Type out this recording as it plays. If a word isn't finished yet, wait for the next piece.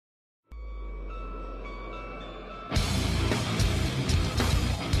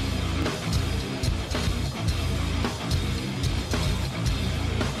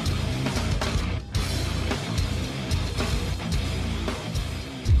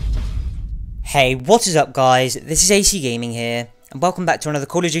Hey, what is up guys, this is AC Gaming here, and welcome back to another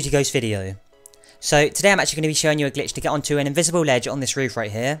Call of Duty Ghost video. So today I'm actually going to be showing you a glitch to get onto an invisible ledge on this roof right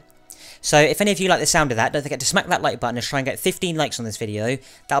here. So if any of you like the sound of that, don't forget to smack that like button and try and get 15 likes on this video.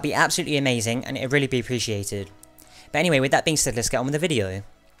 That'll be absolutely amazing and it'll really be appreciated. But anyway, with that being said, let's get on with the video.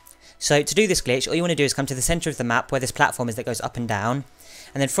 So to do this glitch, all you want to do is come to the centre of the map where this platform is that goes up and down.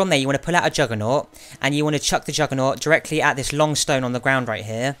 And then from there you want to pull out a juggernaut, and you want to chuck the juggernaut directly at this long stone on the ground right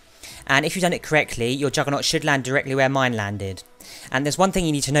here. And if you've done it correctly, your juggernaut should land directly where mine landed. And there's one thing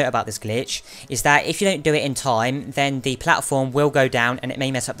you need to note about this glitch, is that if you don't do it in time, then the platform will go down and it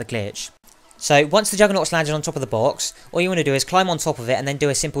may mess up the glitch. So once the juggernaut's landed on top of the box, all you want to do is climb on top of it and then do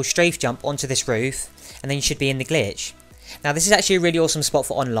a simple strafe jump onto this roof, and then you should be in the glitch. Now this is actually a really awesome spot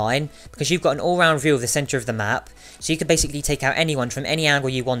for online, because you've got an all-round view of the centre of the map, so you could basically take out anyone from any angle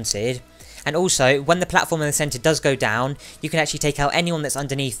you wanted. And also, when the platform in the centre does go down, you can actually take out anyone that's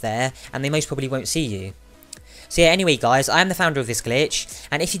underneath there, and they most probably won't see you. So yeah, anyway guys, I am the founder of this glitch,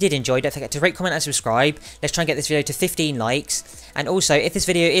 and if you did enjoy, don't forget to rate, comment and subscribe. Let's try and get this video to 15 likes. And also, if this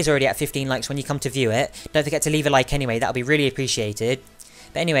video is already at 15 likes when you come to view it, don't forget to leave a like anyway, that'll be really appreciated.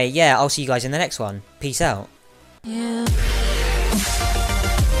 But anyway, yeah, I'll see you guys in the next one. Peace out. Yeah.